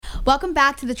Welcome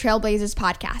back to the Trailblazers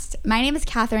podcast. My name is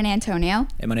Catherine Antonio.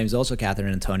 And my name is also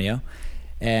Catherine Antonio.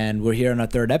 And we're here on our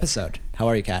third episode. How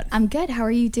are you, Kat? I'm good. How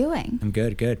are you doing? I'm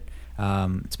good.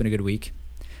 It's been a good week.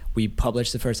 We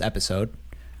published the first episode.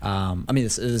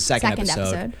 This is the second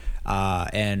episode.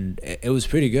 And it was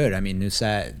pretty good. I mean,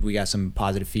 we got some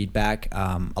positive feedback,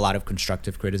 a lot of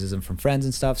constructive criticism from friends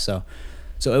and stuff. So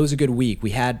it was a good week. We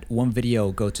had one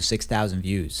video go to 6,000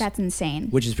 views. That's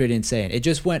insane. Which is pretty insane. It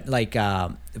just went like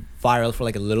viral for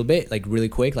like a little bit, like really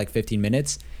quick, like 15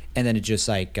 minutes. And then it just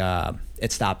like,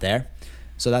 it stopped there.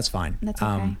 So that's fine. That's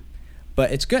okay.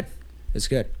 But it's good. It's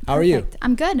good. How Perfect. are you?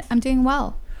 I'm good. I'm doing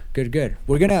well. Good.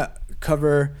 We're going to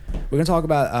talk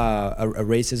about a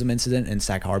racism incident in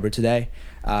Sag Harbor today.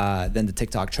 Then the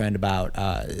TikTok trend about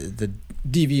the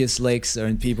devious lakes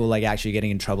and people like actually getting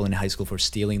in trouble in high school for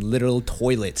stealing literal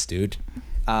toilets, dude.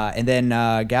 And then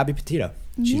Gabby Petito.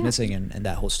 She's missing in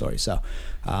that whole story. So,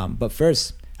 but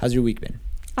first, how's your week been?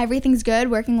 Everything's good.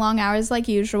 Working long hours like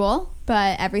usual,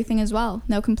 but everything is well.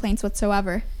 No complaints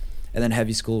whatsoever. And then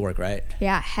heavy schoolwork, right?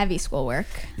 Yeah, heavy schoolwork.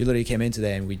 You literally came in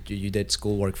today and you did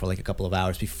schoolwork for like a couple of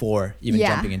hours before even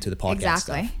jumping into the podcast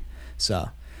exactly. stuff. So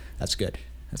that's good.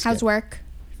 How's work?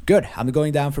 Good. I'm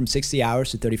going down from 60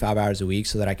 hours to 35 hours a week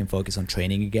so that I can focus on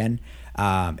training again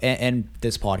and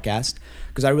this podcast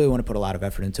because I really want to put a lot of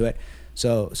effort into it.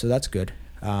 So that's good.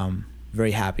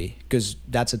 Very happy because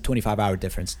that's a 25-hour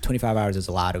difference. 25 hours is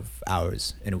a lot of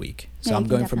hours in a week. So I'm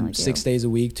going from 6 days a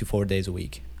week to 4 days a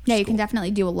week. Yeah, you can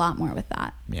definitely do a lot more with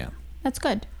that. Yeah. That's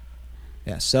good.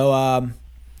 Yeah. So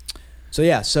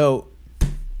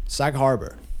Sag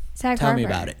Harbor. Tell me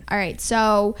about it. All right.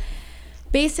 So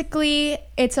basically,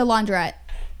 it's a laundrette.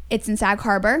 It's in Sag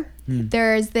Harbor.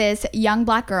 There's this young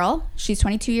black girl. She's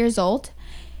 22 years old.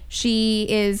 She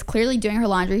is clearly doing her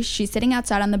laundry. She's sitting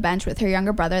outside on the bench with her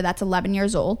younger brother that's 11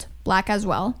 years old, black as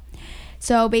well.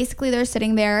 So basically, they're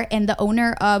sitting there, and the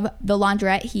owner of the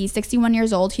laundrette, he's 61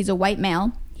 years old. He's a white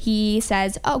male. He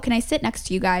says, "Oh, can I sit next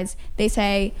to you guys?" They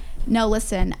say, "No,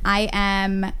 listen, I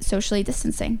am socially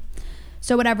distancing."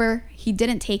 So whatever, he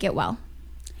didn't take it well.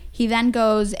 He then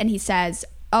goes and he says,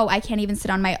 "Oh, I can't even sit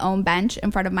on my own bench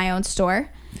in front of my own store."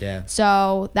 Yeah.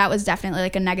 So that was definitely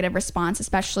like a negative response,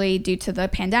 especially due to the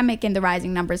pandemic and the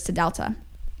rising numbers to Delta.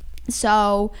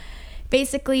 So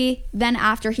basically, then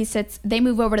after he sits, they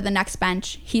move over to the next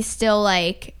bench. He's still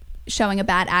like showing a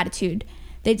bad attitude.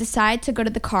 They decide to go to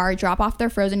the car, drop off their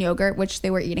frozen yogurt, which they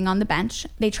were eating on the bench.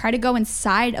 They try to go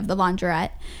inside of the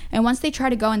laundrette. And once they try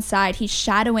to go inside, he's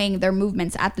shadowing their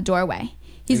movements at the doorway.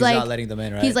 He's like not letting them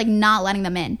in, right? He's like not letting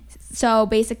them in. So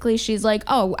basically she's like,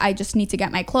 "Oh, I just need to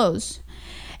get my clothes."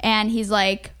 And he's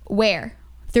like, "Where?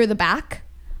 Through the back?"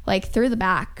 Like, through the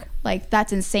back. Like,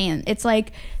 that's insane. It's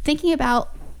like thinking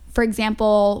about, for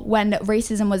example, when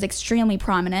racism was extremely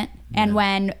prominent and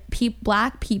when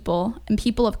black people and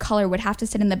people of color would have to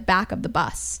sit in the back of the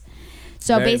bus.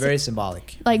 So very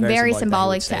symbolic. Like very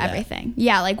symbolic to everything.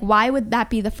 Yeah, like why would that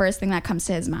be the first thing that comes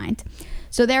to his mind?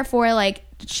 So therefore, like,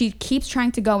 she keeps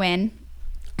trying to go in.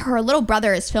 Her little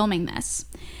brother is filming this.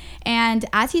 And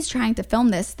as he's trying to film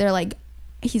this,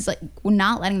 he's like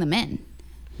not letting them in.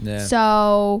 Yeah.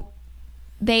 So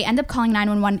they end up calling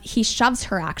 911. He shoves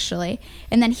her actually.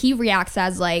 And then he reacts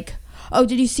as like, "Oh,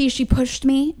 did you see she pushed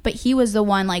me?" But he was the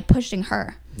one like pushing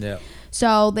her. Yeah.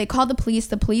 So they call the police.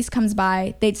 The police comes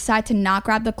by. They decide to not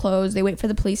grab the clothes. They wait for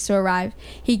the police to arrive.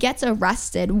 He gets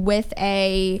arrested with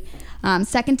a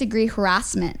second-degree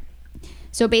harassment.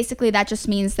 So basically that just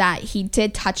means that he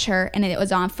did touch her and it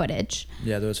was on footage.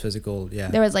 Yeah, there was physical,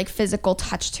 There was like physical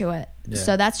touch to it. Yeah.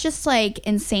 So that's just like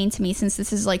insane to me since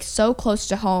this is like so close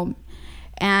to home.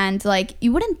 And like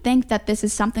you wouldn't think that this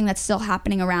is something that's still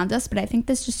happening around us, but I think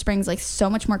this just brings like so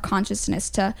much more consciousness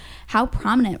to how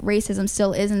prominent racism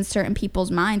still is in certain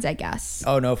people's minds, I guess.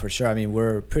 Oh, no, for sure. I mean,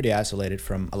 we're pretty isolated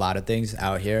from a lot of things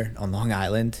out here on Long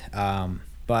Island.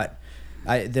 But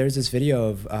there's this video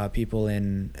of people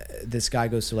in, this guy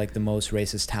goes to like the most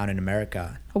racist town in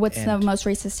America. What's the most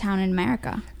racist town in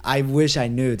America? I wish I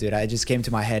knew, dude. It just came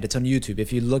to my head. It's on YouTube.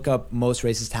 If you look up most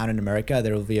racist town in America,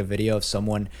 there will be a video of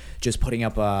someone just putting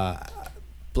up a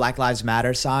Black Lives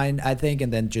Matter sign, I think,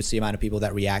 and then just the amount of people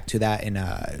that react to that in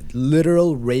a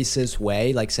literal racist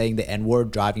way, like saying the N-word,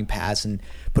 driving past and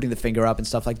putting the finger up and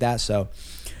stuff like that. So,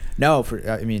 no,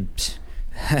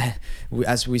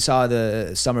 as we saw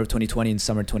the summer of 2020 and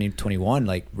summer 2021,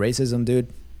 like racism, dude,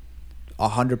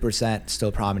 100%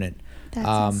 still prominent.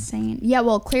 That's insane. Yeah,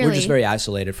 well, clearly we're just very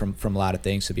isolated from a lot of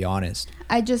things, to be honest.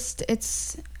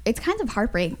 It's kind of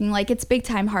heartbreaking. Like, it's big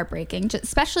time heartbreaking,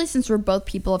 especially since we're both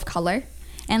people of color.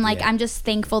 And like, I'm just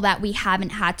thankful that we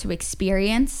haven't had to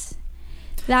experience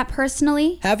that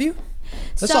personally. Have you?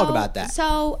 Let's talk about that.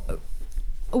 So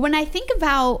when I think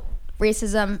about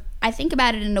racism, I think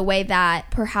about it in a way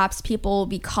that perhaps people will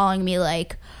be calling me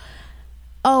like,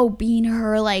 oh, being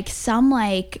her, like some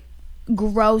like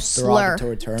gross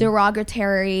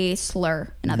derogatory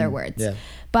slur, in other words. Yeah.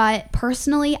 But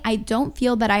personally, I don't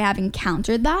feel that I have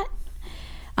encountered that.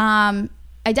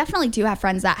 I definitely do have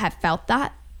friends that have felt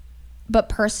that. But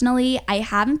personally, I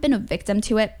haven't been a victim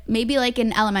to it. Maybe like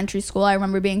in elementary school, I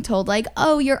remember being told like,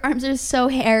 oh, your arms are so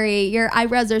hairy, your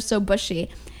eyebrows are so bushy.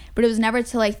 But it was never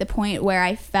to like the point where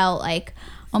I felt like,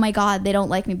 oh my God, they don't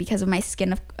like me because of my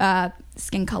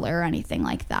skin color or anything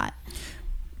like that.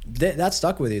 That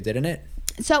stuck with you, didn't it?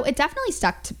 So it definitely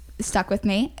stuck with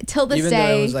me till this Even day.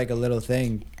 Even though it was like a little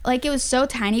thing. Like it was so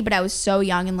tiny, but I was so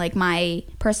young and like my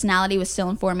personality was still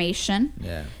in formation.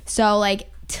 Yeah. So like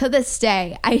to this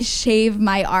day, I shave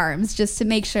my arms just to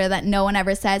make sure that no one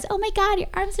ever says, oh my God, your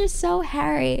arms are so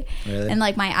hairy. Really? And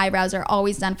like my eyebrows are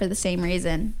always done for the same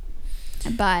reason.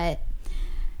 But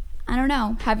I don't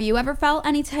know. Have you ever felt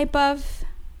any type of...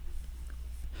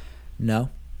 No,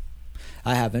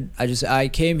 I haven't. I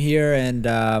came here and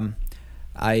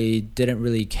I didn't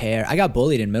really care. I got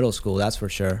bullied in middle school, that's for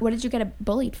sure. What did you get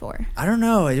bullied for? I don't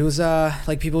know. It was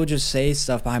like people would just say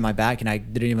stuff behind my back and I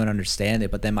didn't even understand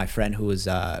it. But then my friend who was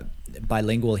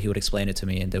bilingual, he would explain it to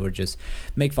me and they would just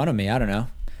make fun of me. I don't know.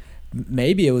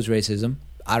 Maybe it was racism.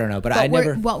 I don't know. But I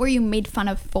never... What were you made fun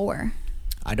of for?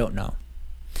 I don't know.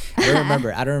 I don't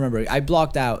remember. I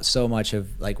blocked out so much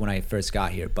of like when I first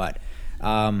got here. But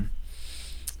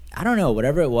I don't know,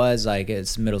 whatever it was, like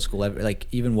it's middle school, like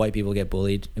even white people get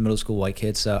bullied in middle school, white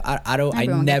kids. So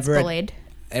Everyone gets bullied.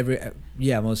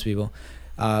 Most people,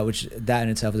 which that in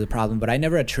itself is a problem, but I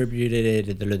never attributed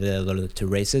it to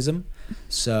racism.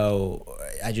 So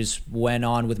I just went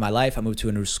on with my life. I moved to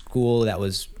a new school that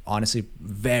was honestly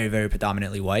very, very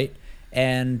predominantly white.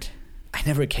 And I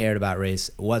never cared about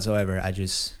race whatsoever. I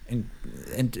just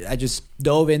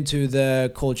dove into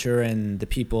the culture and the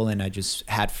people, and I just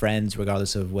had friends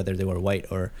regardless of whether they were white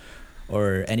or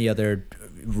any other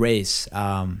race.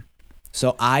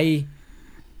 So I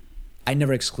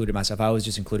never excluded myself. I always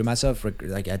just included myself.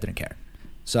 Like I didn't care.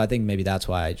 So I think maybe that's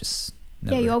why I just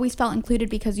never. Yeah, you always felt included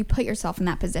because you put yourself in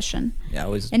that position. Yeah, I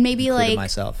always and maybe like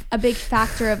myself. A big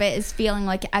factor of it is feeling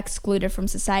like excluded from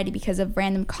society because of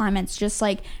random comments. Just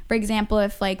like, for example,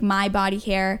 if like my body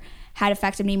hair had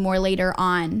affected me more later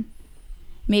on,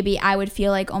 maybe I would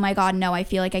feel like, oh my God, no, I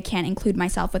feel like I can't include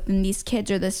myself within these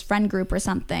kids or this friend group or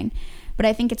something. But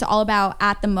I think it's all about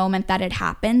at the moment that it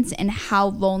happens and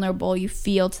how vulnerable you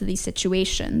feel to these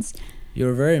situations.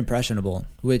 You're very impressionable,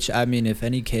 which, I mean, if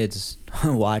any kids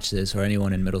watch this or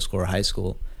anyone in middle school or high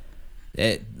school,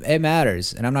 it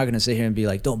matters. And I'm not going to sit here and be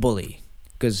like, don't bully,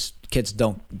 because kids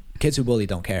who bully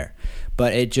don't care.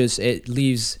 But it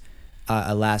leaves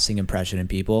a lasting impression in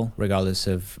people, regardless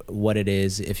of what it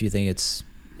is. If you think it's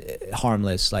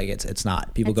harmless, like it's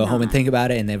not. People go home and think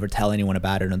about it and never tell anyone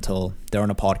about it until they're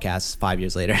on a podcast 5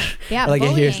 years later. Yeah, like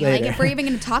bullying. 8 years later. Like if we're even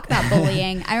going to talk about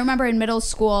bullying, I remember in middle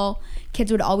school,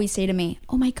 kids would always say to me,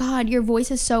 oh my God, your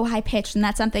voice is so high pitched. And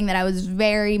that's something that I was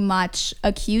very much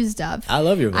accused of. I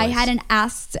love your voice. I had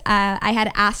Ask.fm,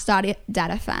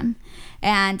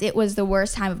 and it was the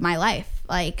worst time of my life.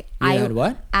 Like I had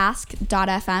what?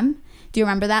 Ask.fm. Do you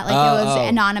remember that? Like it was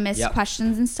anonymous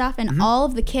questions and stuff. And all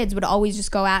of the kids would always just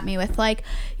go at me with like,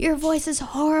 your voice is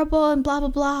horrible and blah, blah,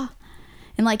 blah.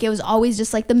 And like, it was always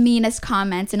just like the meanest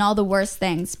comments and all the worst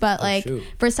things. But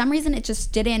for some reason, it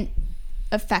just didn't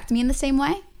affect me in the same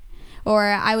way. Or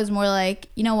I was more like,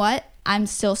 you know what? I'm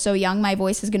still so young. My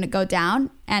voice is going to go down.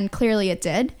 And clearly it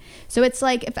did. So it's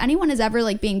like, if anyone is ever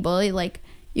like being bullied, like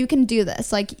you can do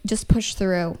this, like just push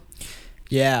through.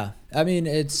 Yeah. I mean,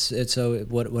 it's so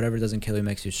whatever doesn't kill you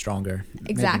makes you stronger.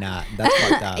 Exactly. Maybe not. That's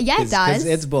fucked up. Yeah, it does.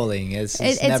 It's bullying. It's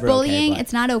never bullying. Okay,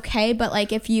 it's not okay. But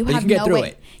like, if you have no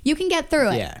way, you can get through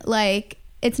it. Yeah. Like,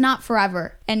 it's not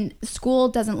forever, and school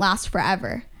doesn't last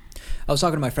forever. I was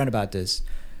talking to my friend about this.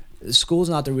 School's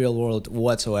not the real world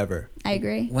whatsoever. I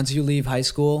agree. Once you leave high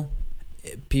school,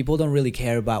 people don't really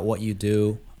care about what you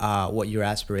do, what your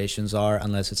aspirations are,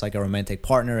 unless it's like a romantic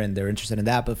partner and they're interested in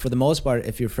that. But for the most part,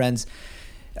 if your friends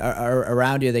are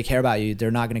around you, they care about you, they're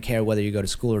not going to care whether you go to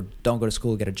school or don't go to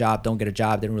school, get a job, don't get a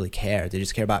job. They don't really care. They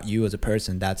just care about you as a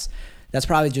person. That's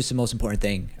probably just the most important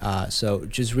thing. So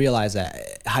just realize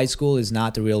that high school is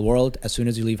not the real world. As soon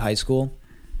as you leave high school,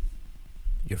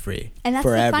 you're free. And that's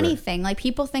forever. the funny thing. Like,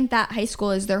 people think that high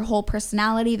school is their whole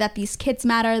personality, that these kids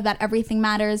matter, that everything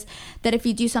matters, that if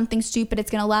you do something stupid, it's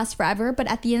going to last forever. But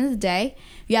at the end of the day,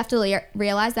 you have to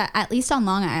realize that at least on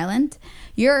Long Island,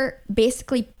 you're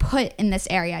basically put in this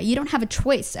area. You don't have a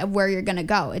choice of where you're going to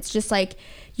go. It's just like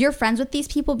you're friends with these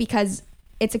people because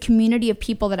it's a community of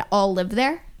people that all live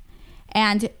there.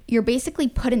 And you're basically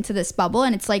put into this bubble,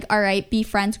 and it's like, all right, be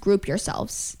friends, group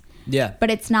yourselves. Yeah.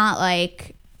 But it's not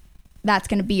like that's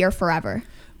going to be your forever.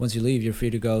 Once you leave, you're free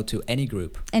to go to any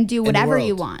group And do in the whatever world.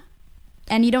 you want.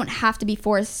 And you don't have to be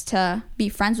forced to be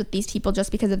friends with these people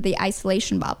just because of the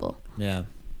isolation bubble. Yeah.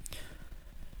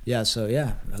 Yeah, so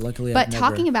yeah, luckily But I've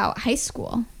talking never... about high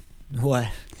school, What?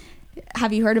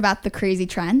 have you heard about the crazy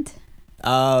trend?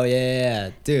 Oh,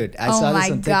 yeah. Dude, I Oh saw this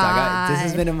my on TikTok. This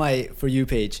has God. been in my For You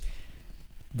page.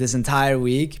 This entire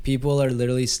week, people are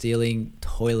literally stealing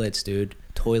toilets, dude.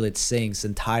 Toilet sinks,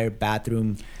 entire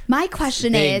bathroom. My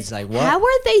question Things, is, like, what? how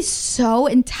are they so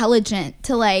intelligent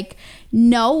to like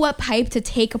know what pipe to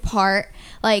take apart?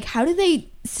 Like, how do they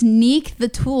sneak the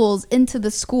tools into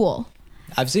the school?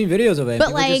 I've seen videos of it. But,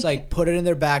 People just like, put it in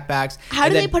their backpacks. How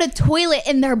and do then- they put a toilet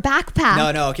in their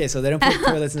backpack? No, okay, so they don't put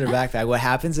toilets in their backpack. What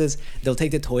happens is they'll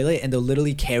take the toilet and they'll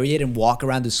literally carry it and walk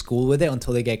around the school with it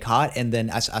until they get caught. And then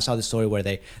I saw the story where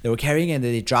they were carrying it and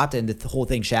they dropped it and the whole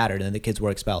thing shattered and then the kids were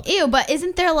expelled. Ew, but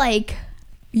isn't there like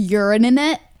urine in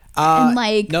it? And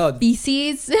like no.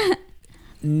 feces?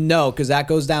 No, because that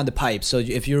goes down the pipe. So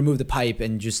if you remove the pipe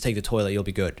and just take the toilet, you'll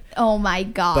be good. Oh my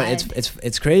God. But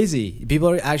it's crazy. People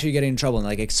are actually getting in trouble and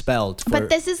like expelled. But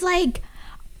this is like,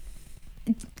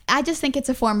 I just think it's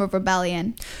a form of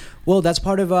rebellion. Well, that's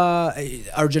part of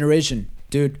our generation,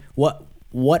 dude. What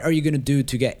are you gonna do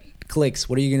to get clicks?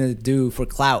 What are you gonna do for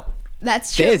clout?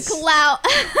 That's true. This. Clout.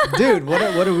 Dude,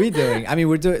 what are we doing? I mean,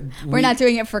 We're not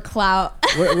doing it for clout.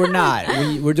 we're not.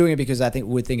 We're doing it because I think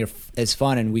we think it's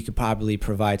fun and we could probably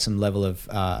provide some level of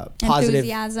positive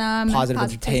Enthusiasm, positive positivism.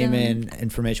 entertainment,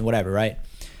 information, whatever, right?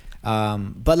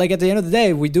 But like at the end of the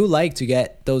day, we do like to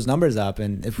get those numbers up,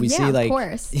 and if we see like, of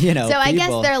course. you know, so I guess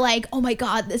people- they're like, oh my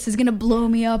God, this is gonna blow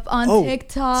me up on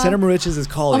TikTok. Senator Riches is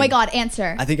calling. Oh my God,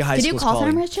 answer. I think a high Did school's you call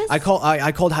calling. Senator Riches?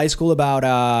 I called high school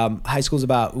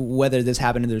about whether this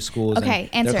happened in their schools. Okay,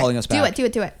 and answer. They're calling us back. Do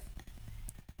it.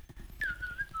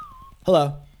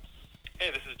 Hello. Hey,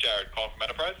 this is Jared calling from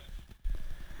Enterprise.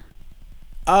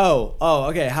 Oh,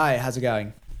 okay. Hi, how's it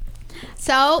going?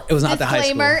 So, It was not the high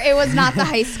disclaimer, school. it was not the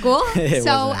high school. It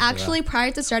So, wasn't actually,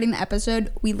 prior to starting the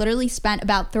episode, we literally spent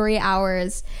about 3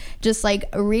 hours just like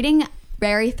reading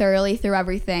very thoroughly through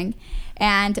everything.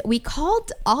 And we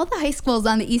called all the high schools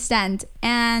on the East End.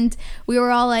 And we were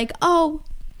all like, oh,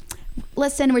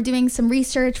 listen, we're doing some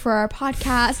research for our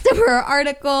podcast, for our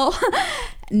article.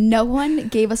 No one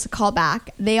gave us a call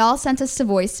back. They all sent us to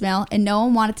voicemail, and no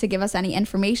one wanted to give us any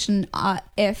information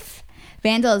if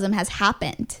vandalism has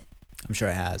happened. I'm sure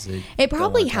it has. It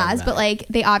probably has, but like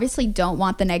they obviously don't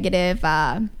want the negative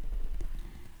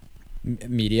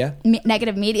media.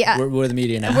 negative media. We're the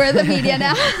media now. We're the media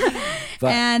now.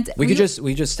 But and we could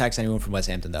just text anyone from West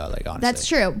Hampton though. Like honestly, that's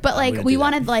true. But like wouldn't we do that.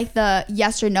 wanted like the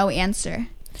yes or no answer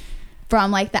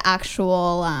from like the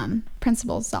actual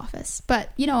principal's office. But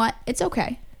you know what? It's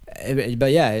okay.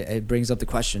 But yeah, it brings up the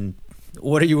question: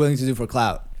 what are you willing to do for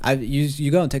clout?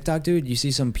 You go on TikTok, dude. You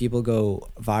see some people go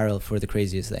viral for the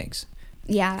craziest things.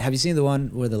 Yeah. Have you seen the one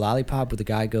where the lollipop, where the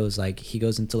guy goes like he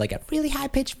goes into like a really high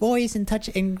pitched voice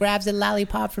and grabs a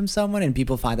lollipop from someone, and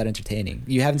people find that entertaining?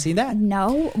 You haven't seen that?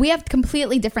 No, we have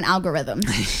completely different algorithms.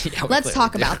 Yeah, we Let's clearly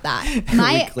talk do. about that.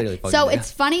 We clearly fucking So do.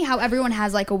 it's funny how everyone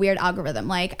has like a weird algorithm.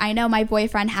 Like I know my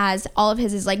boyfriend has all of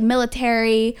his is like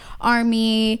military,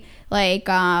 army, like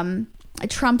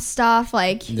Trump stuff,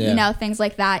 like Yeah. you know, things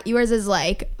like that. Yours is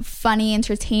like funny,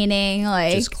 entertaining,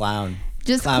 like Just clown.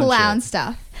 just Clown clown shit.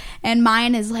 stuff. And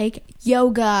mine is like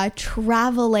yoga,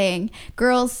 traveling,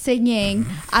 girls singing.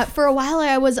 For a while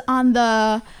I was on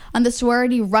the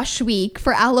sorority rush week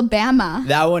for Alabama.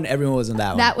 That one, everyone was in that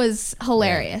one. That was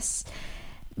hilarious.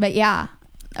 But yeah,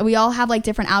 we all have like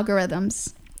different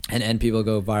algorithms. and people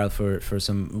go viral for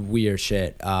some weird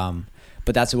shit.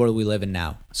 But that's the world we live in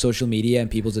now. Social media and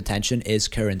people's attention is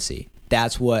currency.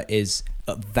 That's what is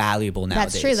valuable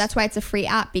nowadays. That's true. That's why it's a free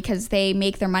app, because they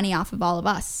make their money off of all of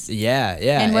us. yeah.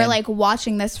 And we're like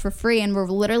watching this for free, and we're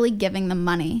literally giving them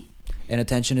money. And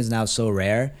attention is now so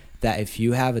rare that if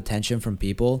you have attention from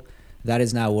people, that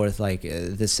is now worth like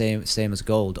the same as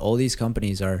gold. All these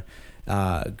companies are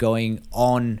going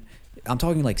on. I'm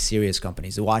talking like serious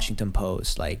companies, the Washington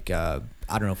Post, like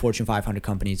Fortune 500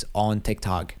 companies on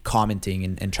TikTok commenting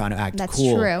and trying to act That's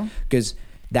cool. true. Because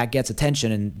that gets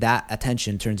attention, and that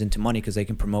attention turns into money because they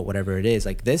can promote whatever it is.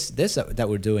 Like this that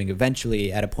we're doing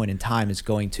eventually at a point in time is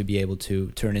going to be able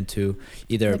to turn into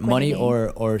either money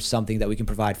or something that we can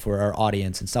provide for our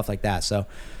audience and stuff like that. So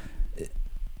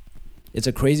it's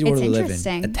a crazy world we live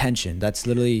in. Attention. That's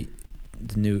literally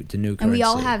the new currency. And we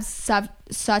all have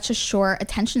such a short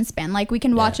attention span. Like we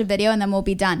can watch a video and then we'll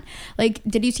be done. Like,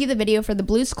 did you see the video for the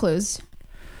Blue's Clues?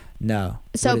 No.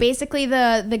 So basically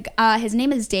the his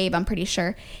name is Dave, I'm pretty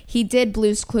sure. He did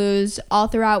Blue's Clues all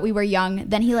throughout We Were Young.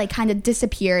 Then he like kind of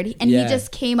disappeared and he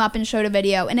just came up and showed a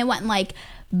video and it went like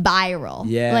viral.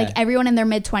 Yeah. Like everyone in their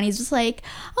mid-20s was like,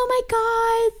 "Oh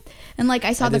my God." And like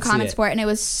I saw the comments for it and it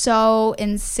was so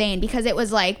insane because it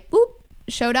was like, boop,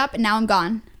 showed up and now I'm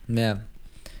gone. Yeah.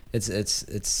 It's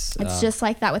just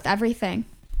like that with everything.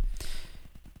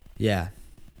 Yeah.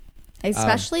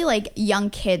 Especially like young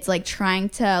kids like trying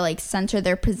to like center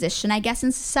their position, I guess,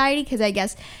 in society, because I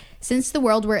guess since the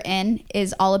world we're in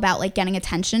is all about like getting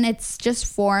attention, it's just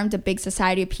formed a big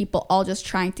society of people all just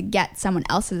trying to get someone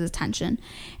else's attention.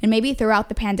 And maybe throughout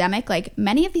the pandemic, like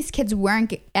many of these kids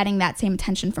weren't getting that same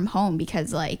attention from home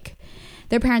because like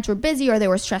their parents were busy or they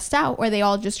were stressed out or they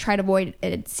all just tried to avoid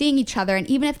seeing each other. And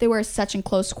even if they were such in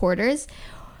close quarters,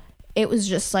 it was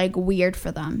just like weird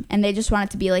for them. And they just wanted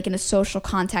to be like in a social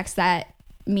context that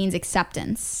means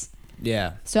acceptance.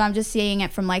 Yeah. So I'm just seeing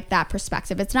it from like that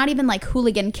perspective. It's not even like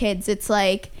hooligan kids. It's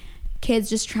like kids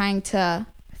just trying to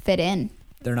fit in.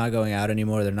 They're not going out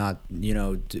anymore. They're not,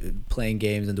 playing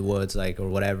games in the woods like or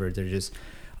whatever. They're just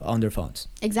on their phones.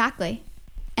 Exactly.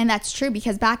 And that's true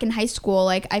because back in high school,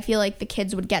 like I feel like the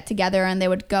kids would get together and they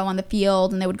would go on the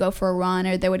field and they would go for a run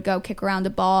or they would go kick around a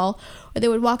ball or they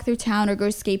would walk through town or go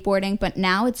skateboarding. But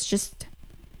now it's just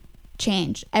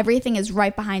changed. Everything is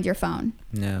right behind your phone.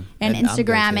 Yeah. And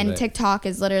Instagram and TikTok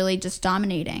is literally just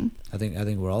dominating. I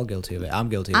think we're all guilty of it. I'm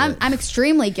guilty of it. I'm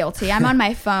extremely guilty. I'm on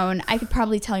my phone. I could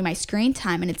probably tell you my screen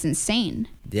time and it's insane.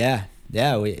 Yeah.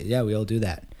 We all do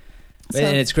that.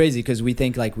 And it's crazy because we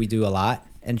think like we do a lot,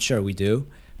 and sure we do.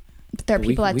 But there are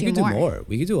people that do more.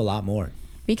 We could do a lot more.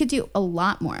 We could do a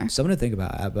lot more. Something to think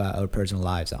about our personal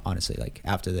lives, honestly, like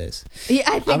after this. Yeah,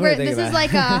 I think this is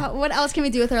like, what else can we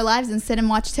do with our lives and sit and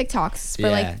watch TikToks for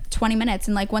like 20 minutes?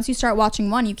 And like once you start watching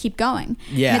one, you keep going.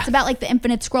 Yeah. And it's about like the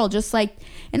infinite scroll, just like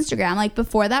Instagram. Like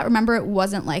before that, remember it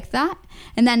wasn't like that.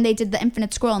 And then they did the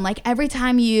infinite scroll. And like every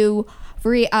time you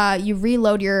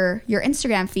reload your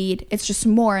Instagram feed, it's just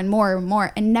more and more and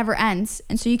more and never ends.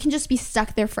 And so you can just be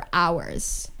stuck there for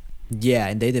hours. Yeah,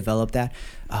 and they developed that.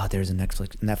 Oh, there's a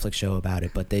Netflix show about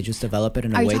it, but they just develop it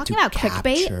in a way to capture. Are you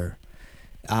talking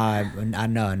about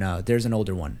Clickbait? No. There's an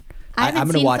older one. I'm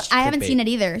going to watch Clickbait. I haven't seen it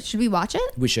either. Should we watch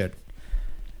it? We should.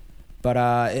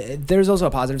 But there's also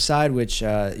a positive side, which,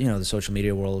 the social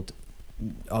media world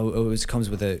always comes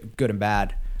with a good and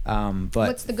bad. But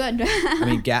what's the good? I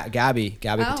mean, Gabby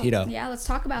Petito. Yeah, let's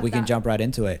talk about that. We can jump right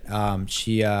into it.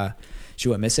 She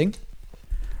went missing.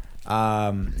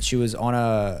 She was on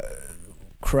a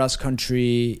cross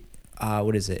country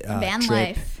van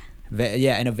trip. Life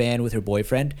in a van with her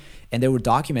boyfriend, and they were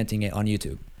documenting it on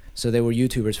YouTube. So they were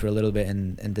YouTubers for a little bit,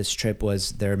 and this trip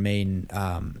was their main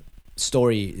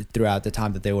story throughout the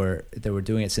time that they were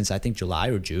doing it, since I think July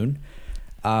or June.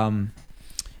 And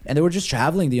they were just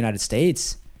traveling the United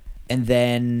States, and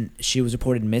then she was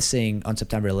reported missing on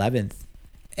September 11th,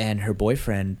 and her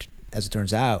boyfriend, as it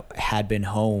turns out, had been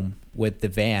home with the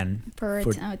van for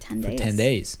 10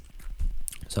 days.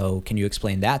 So can you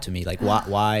explain that to me? Like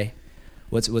why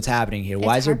what's happening here?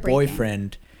 Why is her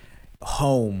boyfriend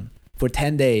home for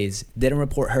 10 days, didn't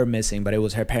report her missing, but it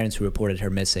was her parents who reported her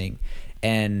missing.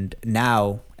 And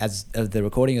now, as of the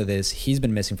recording of this, he's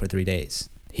been missing for 3 days.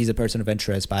 He's a person of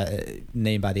interest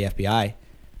named by the FBI.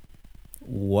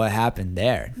 What happened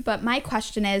there? But my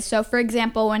question is, so for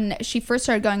example, when she first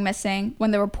started going missing,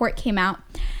 when the report came out,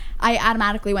 I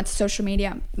automatically went to social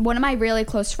media. One of my really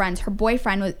close friends, her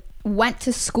boyfriend went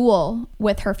to school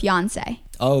with her fiance.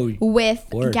 Oh, with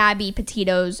Gabby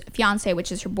Petito's fiance,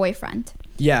 which is her boyfriend.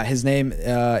 Yeah, his name is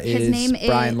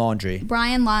Brian Laundrie.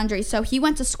 Brian Laundrie. So he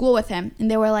went to school with him, and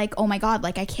they were like, "Oh my God,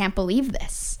 like I can't believe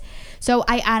this." So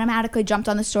I automatically jumped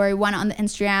on the story, went on the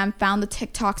Instagram, found the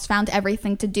TikToks, found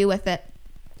everything to do with it.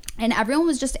 And everyone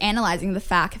was just analyzing the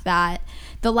fact that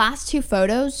the last two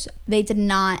photos, they did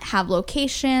not have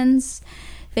locations.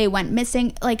 They went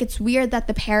missing. Like, it's weird that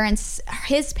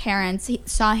his parents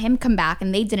saw him come back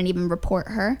and they didn't even report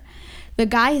her. The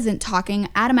guy isn't talking,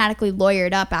 automatically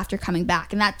lawyered up after coming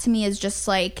back. And that to me is just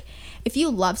like, if you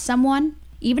love someone,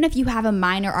 even if you have a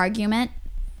minor argument,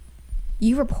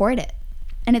 you report it.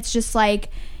 And it's just like,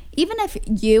 even if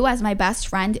you, as my best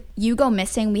friend, you go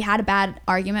missing, we had a bad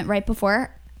argument right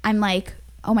before, I'm like,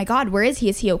 oh my God, where is he?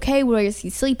 Is he okay? Where is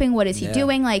he sleeping? What is he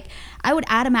doing? Like, I would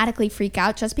automatically freak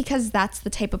out just because that's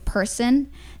the type of person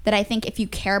that I think if you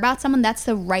care about someone, that's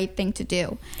the right thing to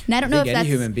do. And I don't know if any that's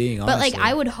human being, but like, honestly.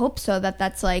 I would hope so that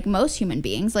that's like most human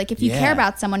beings. Like, if you care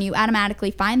about someone, you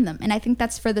automatically find them. And I think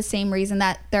that's for the same reason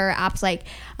that there are apps like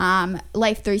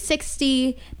Life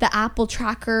 360, the Apple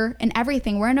Tracker, and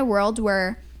everything. We're in a world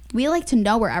where we like to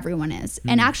know where everyone is.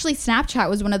 And actually Snapchat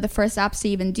was one of the first apps to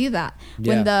even do that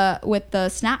with the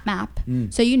Snap Map.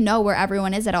 So you know where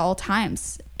everyone is at all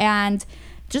times. And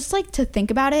just like to think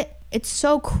about it, it's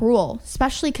so cruel,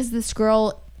 especially because this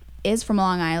girl is from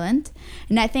Long Island.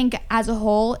 And I think as a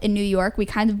whole in New York, we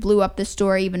kind of blew up this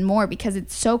story even more because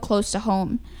it's so close to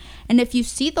home. And if you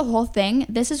see the whole thing,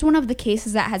 this is one of the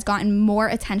cases that has gotten more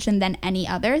attention than any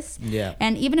others. Yeah.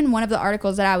 And even in one of the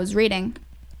articles that I was reading,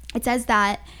 it says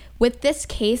that with this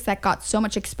case that got so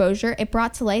much exposure, it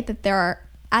brought to light that there are,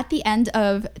 at the end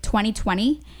of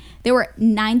 2020, there were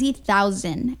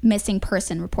 90,000 missing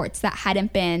person reports that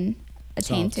hadn't been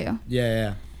attained to.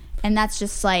 Yeah. And that's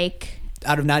just like...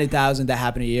 Out of 90,000 that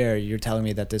happened a year, you're telling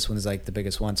me that this one is like the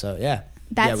biggest one. So yeah.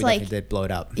 That's we like... definitely did blow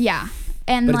it up. Yeah.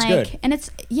 And but like... It's good. And it's...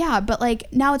 Yeah, but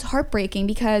like now it's heartbreaking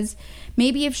because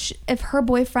maybe if her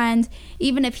boyfriend,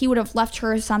 even if he would have left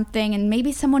her or something, and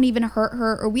maybe someone even hurt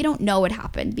her, or we don't know what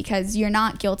happened because you're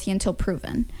not guilty until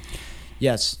proven.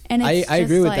 Yes. And I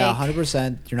agree with that like,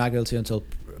 100%. You're not guilty until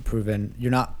proven.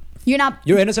 You're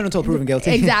innocent until proven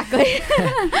guilty. Exactly.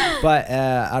 But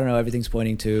I don't know. Everything's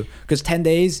pointing to, because 10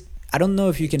 days, I don't know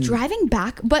if you can. Driving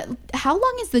back, but how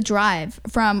long is the drive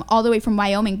from all the way from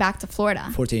Wyoming back to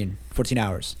Florida? 14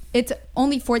 hours. It's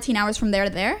only 14 hours from there to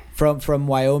there? From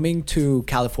Wyoming to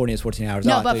California is 14 hours.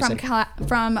 No, but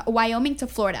from Wyoming to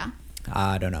Florida.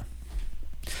 I don't know.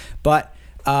 But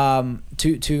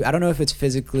to I don't know if it's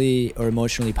physically or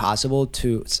emotionally possible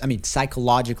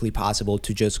psychologically possible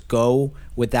to just go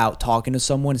without talking to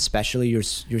someone, especially your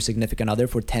significant other,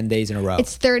 for 10 days in a row.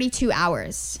 It's 32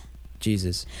 hours.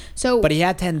 Jesus. So, but he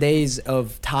had 10 days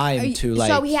of time to like...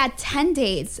 So he had 10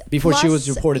 days. Before she was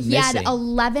reported missing. He had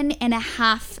 11 and a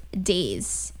half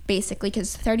days, basically,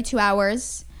 because 32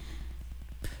 hours...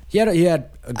 He had a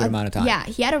good amount of time. Yeah,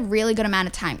 he had a really good amount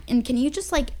of time. And can you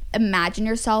just like imagine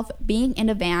yourself being in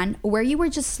a van where you were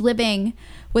just living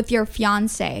with your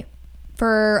fiance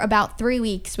for about 3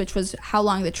 weeks, which was how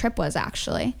long the trip was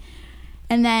actually,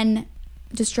 and then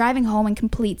just driving home in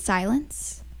complete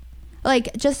silence?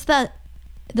 Like, just the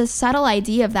subtle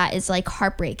idea of that is like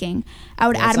heartbreaking. I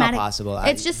would automatically... It's not possible.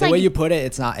 It's just the like... way you put it,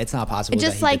 it's not possible. It's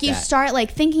just like you start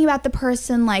like thinking about the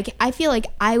person. Like, I feel like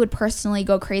I would personally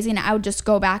go crazy and I would just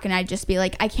go back and I'd just be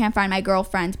like, I can't find my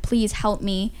girlfriend. Please help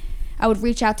me. I would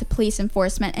reach out to police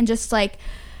enforcement and just like,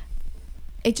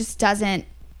 it just doesn't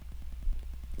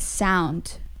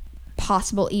sound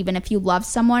possible. Even if you love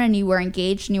someone and you were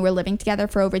engaged and you were living together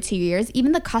for over 2 years,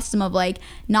 even the custom of like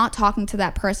not talking to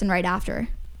that person right after.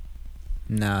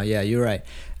 No, yeah, you're right.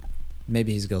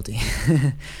 Maybe he's guilty.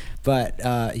 But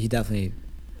he definitely...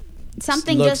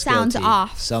 Something just sounds guilty.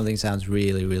 off. Something sounds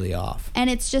really, really off. And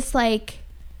it's just like...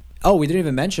 Oh, we didn't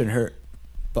even mention her...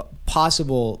 But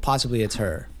possibly it's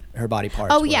her body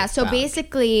parts. Oh, yeah. So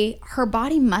basically, her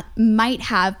body might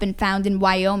have been found in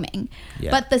Wyoming.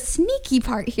 Yeah. But the sneaky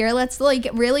part here, let's like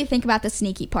really think about the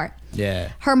sneaky part.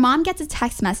 Yeah. Her mom gets a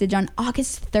text message on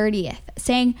August 30th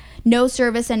saying no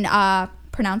service and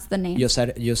pronounce the name.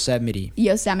 Yosemite.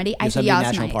 I said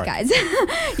National Yosemite, Park. guys.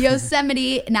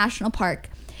 Yosemite National Park.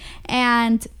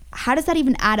 And how does that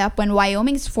even add up when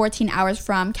Wyoming's 14 hours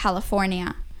from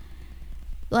California?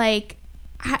 Like...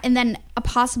 And then a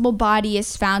possible body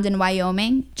is found in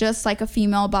Wyoming, just like a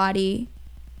female body,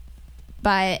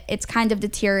 but it's kind of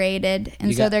deteriorated,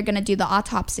 and so they're going to do the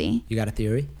autopsy. You got a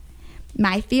theory?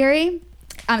 My theory?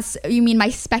 You mean my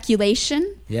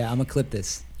speculation? Yeah, I'm going to clip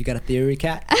this. You got a theory,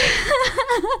 Kat?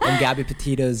 On Gabby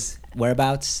Petito's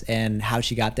whereabouts and how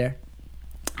she got there?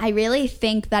 I really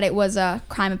think that it was a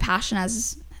crime of passion,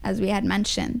 as we had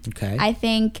mentioned. Okay. I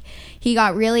think he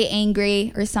got really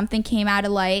angry or something came out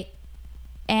of light.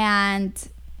 And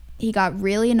he got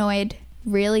really annoyed,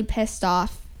 really pissed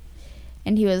off.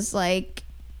 And he was like,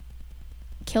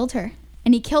 killed her.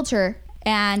 And he killed her.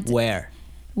 And where?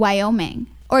 Wyoming.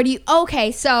 Or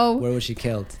okay, so... Where was she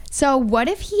killed? So what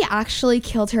if he actually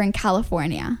killed her in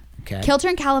California? Okay. Killed her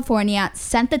in California,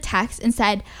 sent the text and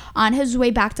said on his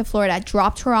way back to Florida,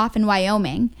 dropped her off in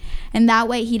Wyoming. And that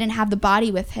way he didn't have the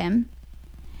body with him.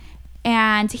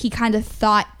 And he kind of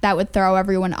thought that would throw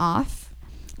everyone off.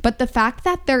 But the fact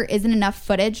that there isn't enough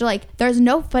footage, like there's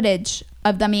no footage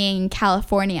of them being in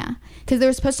California because they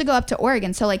were supposed to go up to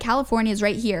Oregon. So like California is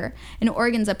right here and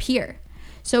Oregon's up here.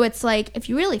 So it's like, if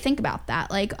you really think about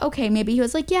that, like, okay, maybe he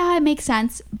was like, yeah, it makes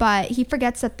sense. But he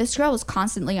forgets that this girl was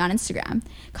constantly on Instagram,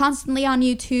 constantly on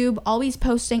YouTube, always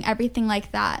posting everything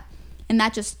like that. And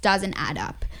that just doesn't add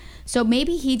up. So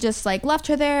maybe he just like left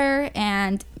her there,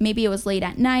 and maybe it was late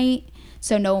at night,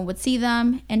 so no one would see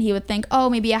them. And he would think, oh,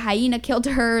 maybe a hyena killed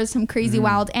her or some crazy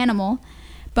wild animal.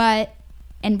 But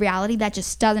in reality, that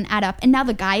just doesn't add up. And now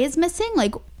the guy is missing.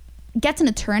 Like, gets an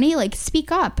attorney, like,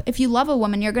 speak up. If you love a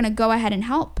woman, you're gonna go ahead and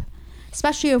help,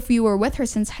 especially if you were with her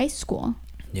since high school.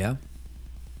 I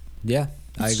agree.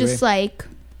 It's just like,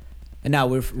 and now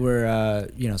we're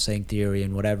saying theory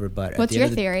and whatever, but what's your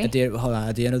theory? At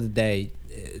the end of the day,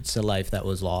 it's a life that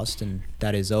was lost, and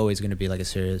that is always going to be like a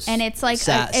serious, and it's like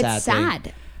it's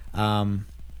sad.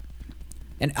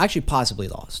 And actually possibly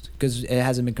lost, because it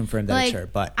hasn't been confirmed that it's her.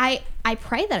 But I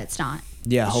pray that it's not.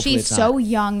 Yeah, hopefully she's it's so not.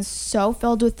 young, so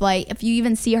filled with light. If you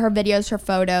even see her videos, her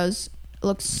photos,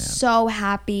 looks so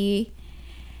happy.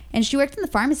 And she worked in the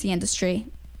pharmacy industry,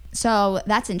 so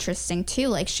that's interesting too.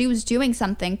 Like, she was doing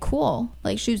something cool,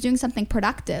 like she was doing something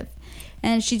productive,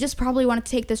 and she just probably wanted to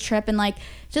take this trip. And like,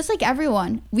 just like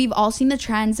everyone, we've all seen the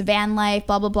trends, van life,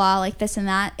 blah blah blah, like this and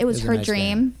that. It was her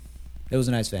dream. It was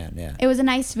a nice van, yeah. It was a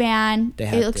nice van.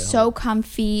 It looked so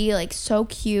comfy, like so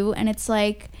cute, and it's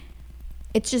like,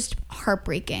 it's just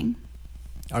heartbreaking.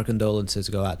 Our condolences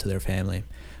go out to their family.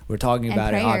 We're talking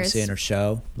about it obviously in our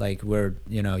show, like we're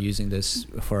using this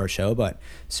for our show, but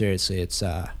seriously, it's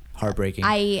heartbreaking.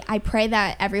 I pray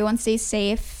that everyone stays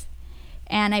safe,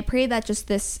 and I pray that just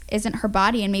this isn't her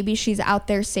body, and maybe she's out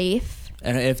there safe.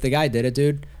 And if the guy did it,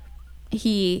 dude,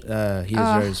 he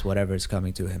deserves whatever is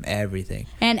coming to him, everything.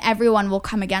 And everyone will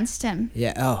come against him.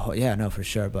 Yeah. Oh, yeah. No, for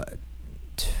sure. But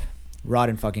rot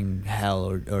in fucking hell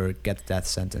or get the death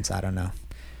sentence. I don't know.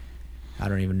 I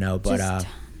don't even know. But just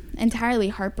entirely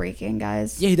heartbreaking,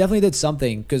 guys. Yeah, he definitely did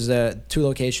something, because the two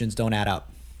locations don't add up.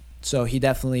 So he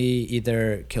definitely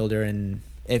either killed her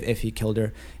if he killed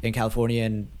her in California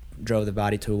and drove the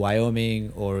body to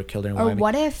Wyoming, or killed her in Wyoming. Or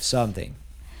what if something?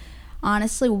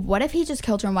 Honestly, what if he just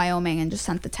killed her in Wyoming and just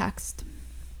sent the text?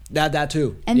 That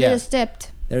too. And they just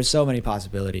dipped. There's so many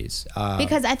possibilities.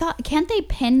 Because I thought, can't they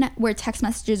pin where text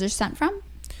messages are sent from?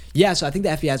 Yeah, so I think the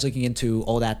FBI is looking into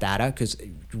all that data, because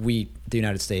the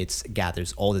United States,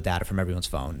 gathers all the data from everyone's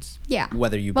phones. Yeah.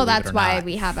 Whether you believe it or not. Well, that's why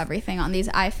we have everything on these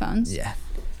iPhones. Yeah.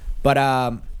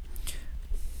 But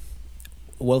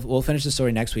we'll finish the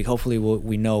story next week. Hopefully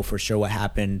we know for sure what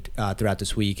happened throughout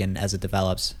this week and as it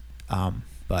develops.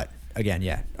 But again,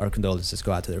 yeah, our condolences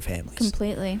go out to their families.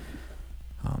 Completely.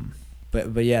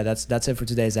 But yeah, that's it for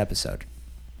today's episode.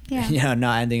 Yeah.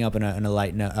 Not ending up on a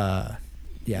light note.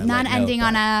 Not ending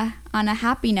on a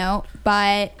happy note,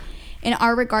 but in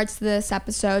our regards to this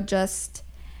episode,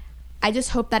 I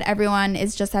just hope that everyone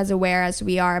is just as aware as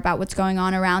we are about what's going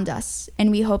on around us,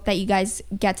 and we hope that you guys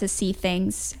get to see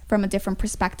things from a different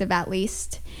perspective, at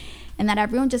least, and that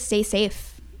everyone just stay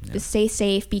safe. Yeah. Just stay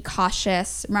safe, be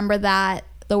cautious. Remember that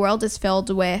the world is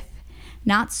filled with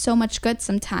not so much good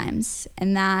sometimes,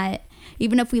 and that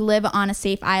even if we live on a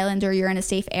safe island or you're in a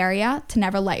safe area, to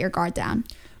never let your guard down.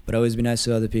 But always be nice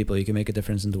to other people. You can make a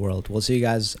difference in the world. We'll see you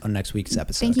guys on next week's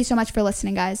episode. Thank you so much for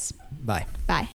listening, guys. Bye. Bye.